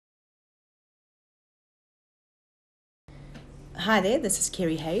Hi there, this is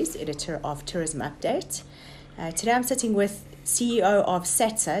Kerry Hayes, editor of Tourism Update. Today I'm sitting with CEO of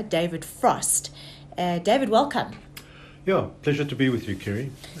SATSA, David Frost. David, welcome. Yeah, pleasure to be with you, Kerry.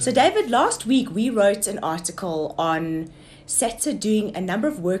 So David, last week we wrote an article on SATSA doing a number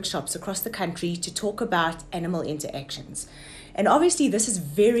of workshops across the country to talk about animal interactions. And obviously this is a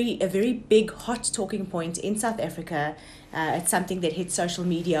very big hot talking point in South Africa. It's something that hits social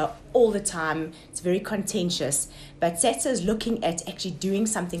media all the time. It's very contentious. But SATSA is looking at actually doing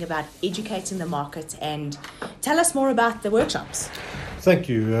something about educating the market. And tell us more about the workshops. Thank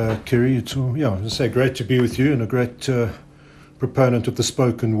you, Kerry. It's as I say, great to be with you and a great proponent of the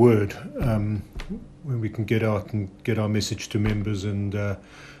spoken word when we can get out and get our message to members and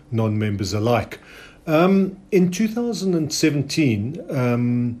non-members alike. In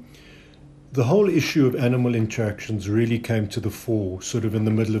 2017, the whole issue of animal interactions really came to the fore, sort of in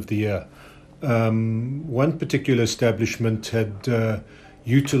the middle of the year. One particular establishment had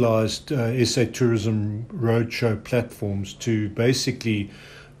utilized SA Tourism roadshow platforms to basically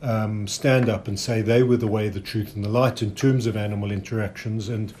stand up and say they were the way, the truth and the light in terms of animal interactions,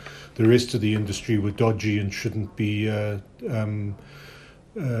 and the rest of the industry were dodgy and shouldn't be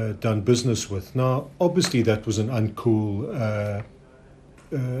done business with. Now, obviously that was an uncool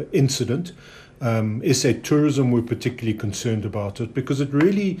incident. SA Tourism were particularly concerned about it because it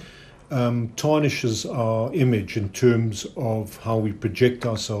really tarnishes our image in terms of how we project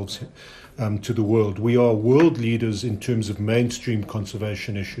ourselves to the world. We are world leaders in terms of mainstream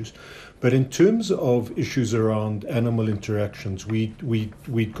conservation issues, but in terms of issues around animal interactions, we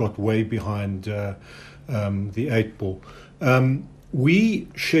got way behind the eight ball. We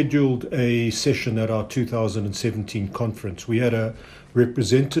scheduled a session at our 2017 conference. We had a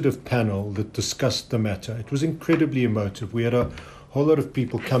representative panel that discussed the matter. It was incredibly emotive. We had a whole lot of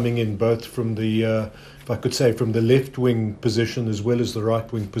people coming in, both from the, if I could say, from the left-wing position as well as the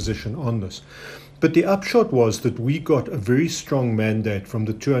right-wing position on this. But the upshot was that we got a very strong mandate from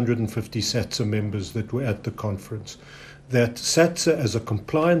the 250 SATSA members that were at the conference, that SATSA as a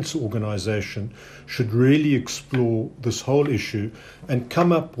compliance organization should really explore this whole issue and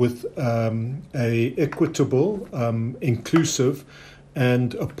come up with a equitable, inclusive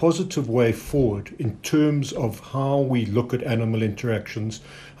and a positive way forward in terms of how we look at animal interactions,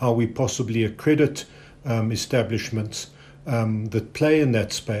 how we possibly accredit establishments that play in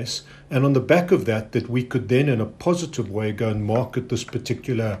that space, and on the back of that we could then in a positive way go and market this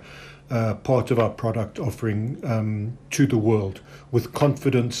particular part of our product offering to the world with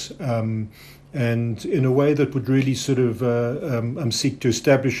confidence and in a way that would really sort of seek to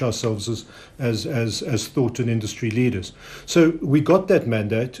establish ourselves as thought and industry leaders. So we got that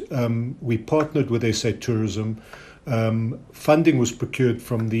mandate. We partnered with SA Tourism. Funding was procured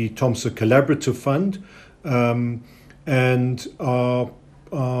from the TOMSA Collaborative Fund, and our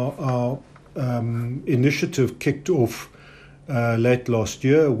initiative kicked off late last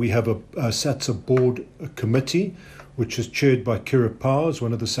year. We have a SATSA board committee, which is chaired by Kira Powers,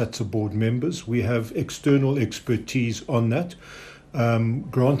 one of the SATSA board members. We have external expertise on that.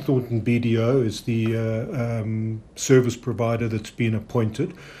 Grant Thornton BDO is the service provider that's been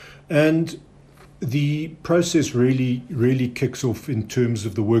appointed. And the process really kicks off in terms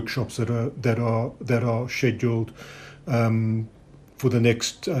of the workshops that are scheduled for the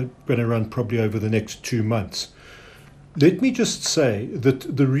next, going to run probably over the next 2 months. Let me just say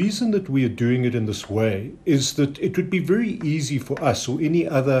that the reason that we are doing it in this way is that it would be very easy for us or any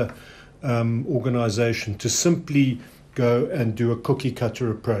other organization to simply go and do a cookie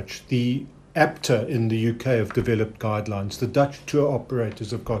cutter approach. The APTA in the UK have developed guidelines. The Dutch tour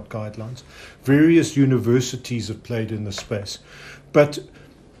operators have got guidelines. Various universities have played in the space. But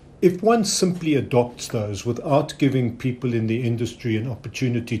if one simply adopts those without giving people in the industry an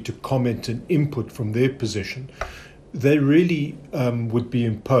opportunity to comment and input from their position, they really would be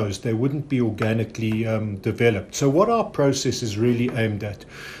imposed. They wouldn't be organically developed. So what our process is really aimed at,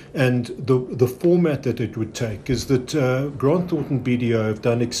 and the format that it would take, is that Grant Thornton BDO have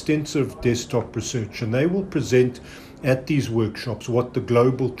done extensive desktop research, and they will present at these workshops what the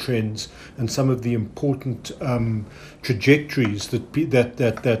global trends and some of the important trajectories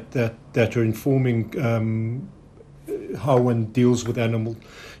that are informing how one deals with animal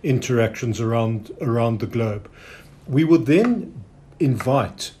interactions around the globe. We will then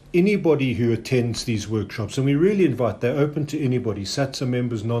invite anybody who attends these workshops, and we really invite, they're open to anybody, SATSA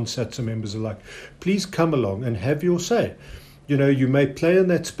members, non-SATSA members alike. Please come along and have your say. you may play in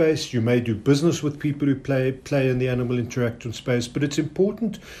that space, you may do business with people who play in the animal interaction space, but it's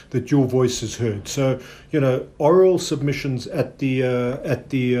important that your voice is heard. So, oral submissions at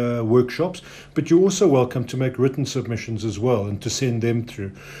the workshops, but you're also welcome to make written submissions as well and to send them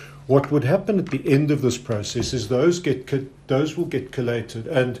through. What would happen at the end of this process is those will get collated,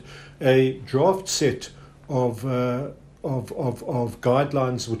 and a draft set of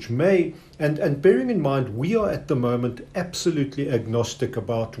guidelines which may, and bearing in mind we are at the moment absolutely agnostic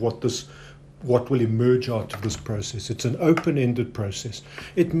about what will emerge out of this process. It's an open-ended process.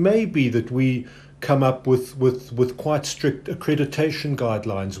 It may be that we come up with quite strict accreditation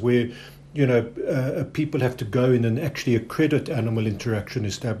guidelines where people have to go in and actually accredit animal interaction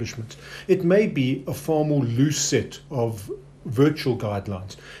establishments. It may be a far more loose set of virtual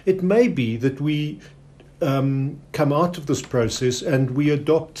guidelines. It may be that we come out of this process and we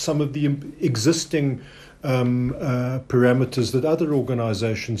adopt some of the existing parameters that other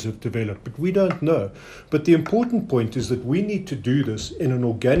organizations have developed, but we don't know. But the important point is that we need to do this in an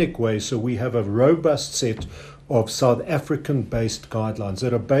organic way, so we have a robust set of South African-based guidelines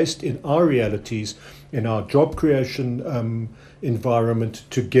that are based in our realities, in our job creation environment,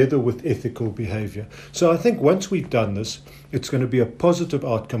 together with ethical behavior. So I think once we've done this, it's going to be a positive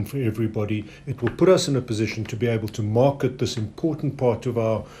outcome for everybody. It will put us in a position to be able to market this important part of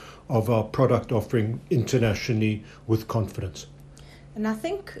our product offering internationally with confidence. And I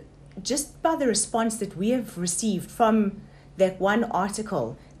think just by the response that we have received from that one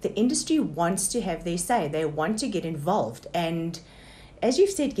article, the industry wants to have their say. They want to get involved. And as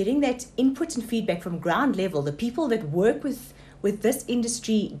you've said, getting that input and feedback from ground level, the people that work with this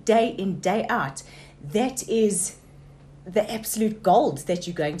industry day in, day out, that is the absolute gold that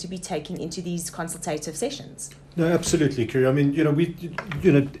you're going to be taking into these consultative sessions. No, absolutely, Kerry. I mean,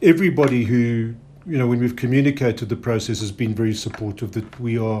 everybody who, when we've communicated the process has been very supportive that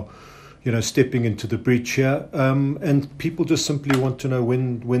we are, stepping into the breach here. And people just simply want to know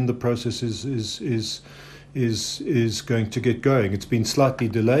when the process is going to get going. It's been slightly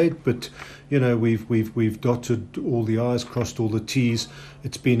delayed, but we've dotted all the I's, crossed all the T's.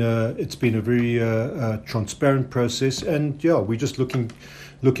 It's been a very transparent process, and we're just looking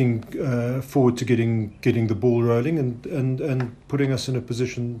forward to getting the ball rolling and putting us in a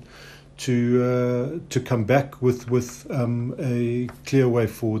position to come back with a clear way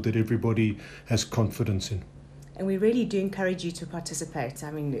forward that everybody has confidence in. And we really do encourage you to participate.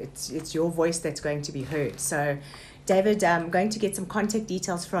 I mean, it's your voice that's going to be heard. So, David, I'm going to get some contact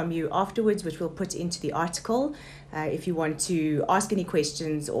details from you afterwards, which we'll put into the article. If you want to ask any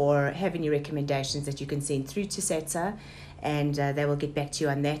questions or have any recommendations that you can send through to SATSA, and they will get back to you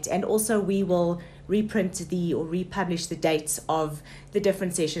on that. And also we will republish the dates of the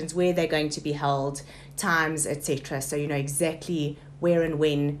different sessions, where they're going to be held, times, etc. So you know exactly where and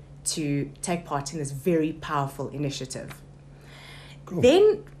when to take part in this very powerful initiative. Cool.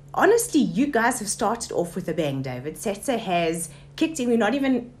 Then, honestly, you guys have started off with a bang, David. SATSA has kicked in. We're not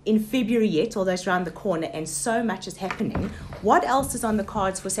even in February yet, although it's around the corner, and so much is happening. What else is on the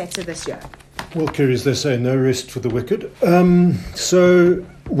cards for SATSA this year? Well, Kerry, as they say, no rest for the wicked. So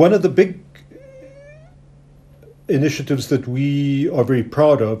one of the big initiatives that we are very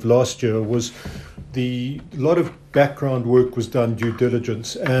proud of last year was a lot of background work was done, due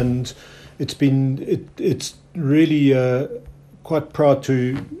diligence, and it's really quite proud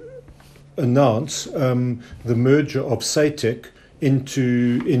to announce the merger of SATEC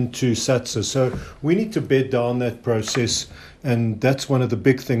into SATSA. So we need to bed down that process, and that's one of the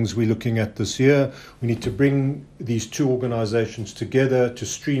big things we're looking at this year. We need to bring these two organizations together to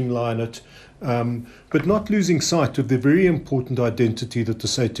streamline it, but not losing sight of the very important identity that the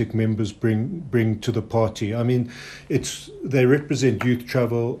SATEC members bring to the party. I mean, they represent youth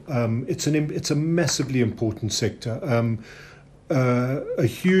travel. It's a massively important sector. A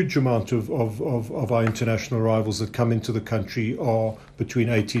huge amount of our international arrivals that come into the country are between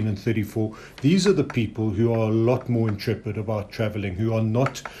 18 and 34. These are the people who are a lot more intrepid about travelling, who are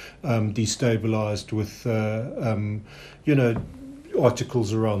not destabilised with,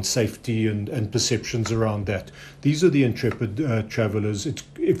 articles around safety and perceptions around that. These are the intrepid travellers.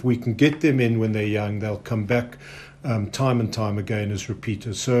 If we can get them in when they're young, they'll come back time and time again as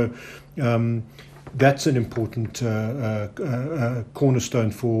repeaters. So that's an important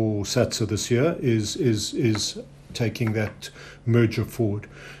cornerstone for SATSA this year, is taking that merger forward.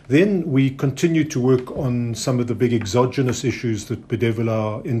 Then we continue to work on some of the big exogenous issues that bedevil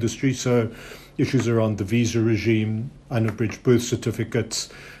our industry. So issues around the visa regime, unabridged birth certificates,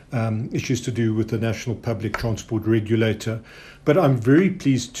 issues to do with the National Public Transport Regulator. But I'm very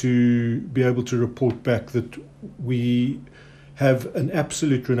pleased to be able to report back that we have an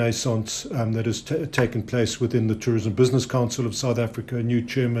absolute renaissance that has taken place within the Tourism Business Council of South Africa. A new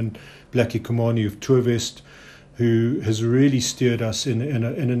chairman, Blackie Kamani of Tourvest, who has really steered us in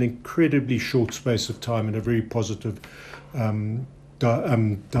an incredibly short space of time in a very positive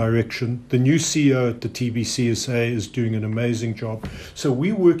direction. The new CEO at the TBCSA is doing an amazing job. So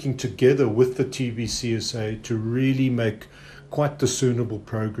we're working together with the TBCSA to really make quite discernible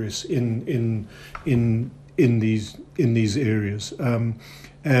progress in these areas,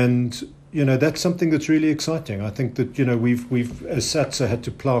 and that's something that's really exciting. I think that we've as SATSA had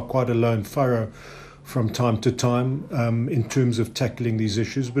to plough quite a lone furrow from time to time in terms of tackling these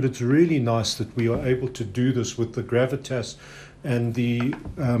issues, but it's really nice that we are able to do this with the gravitas and the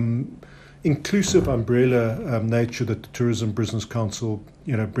inclusive umbrella nature that the Tourism Business Council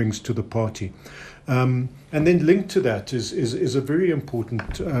brings to the party. And then linked to that is a very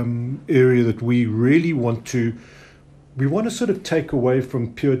important area that we really want to sort of take away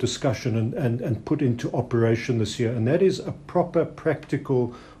from pure discussion and put into operation this year, and that is a proper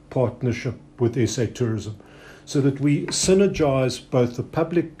practical partnership with SA Tourism, so that we synergize both the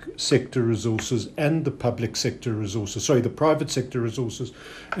public sector resources and the private sector resources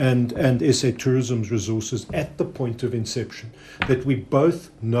and SA Tourism's resources at the point of inception, that we both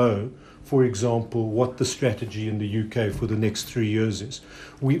know, for example, what the strategy in the UK for the next 3 years is.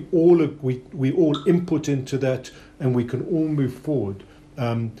 We all input into that, and we can all move forward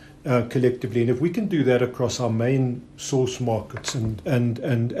collectively. And if we can do that across our main source markets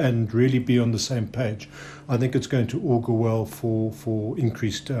and really be on the same page, I think it's going to augur well for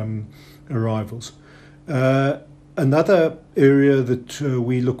increased arrivals. Another area that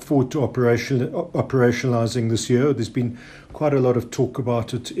we look forward to operationalizing this year, there's been quite a lot of talk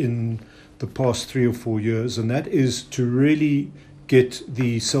about it in the past 3 or 4 years, and that is to really get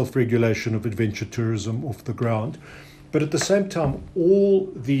the self-regulation of adventure tourism off the ground. But at the same time, all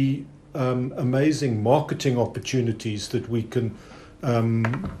the amazing marketing opportunities that we can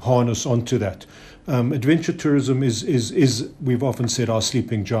harness onto that. Adventure tourism is, we've often said, our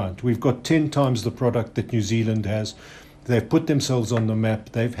sleeping giant. We've got 10 times the product that New Zealand has. They've put themselves on the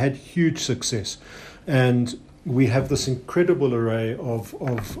map. They've had huge success. And we have this incredible array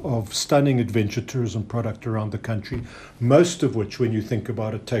of stunning adventure tourism product around the country, most of which, when you think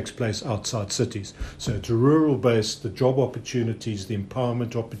about it, takes place outside cities. So it's rural based, the job opportunities, the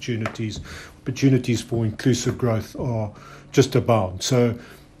empowerment opportunities for inclusive growth are just abound. So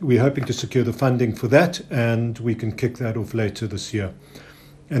we're hoping to secure the funding for that, and we can kick that off later this year.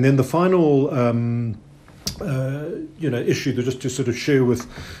 And then the final issue that just to sort of share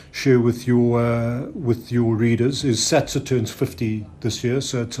with your readers is SATSA turns 50 this year,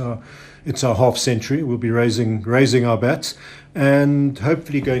 so it's our half century. We'll be raising our bats, and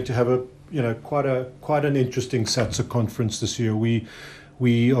hopefully going to have quite an interesting SATSA conference this year.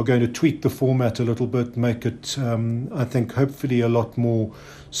 We are going to tweak the format a little bit, make it I think hopefully a lot more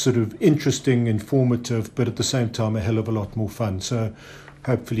sort of interesting, informative, but at the same time a hell of a lot more fun. So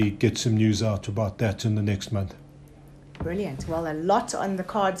hopefully get some news out about that in the next month. Brilliant. Well, a lot on the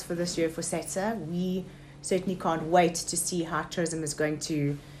cards for this year for SATSA. We certainly can't wait to see how tourism is going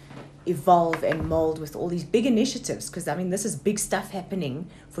to evolve and mold with all these big initiatives, because I mean this is big stuff happening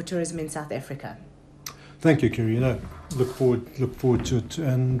for tourism in South Africa. Thank you, Kiri. Look forward to it,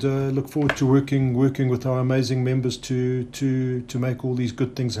 and look forward to working with our amazing members to make all these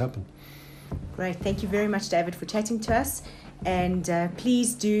good things happen. Great. Thank you very much, David, for chatting to us. And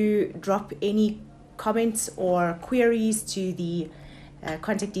please do drop any comments or queries to the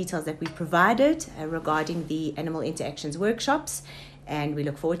contact details that we provided regarding the Animal Interactions workshops, and we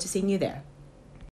look forward to seeing you there.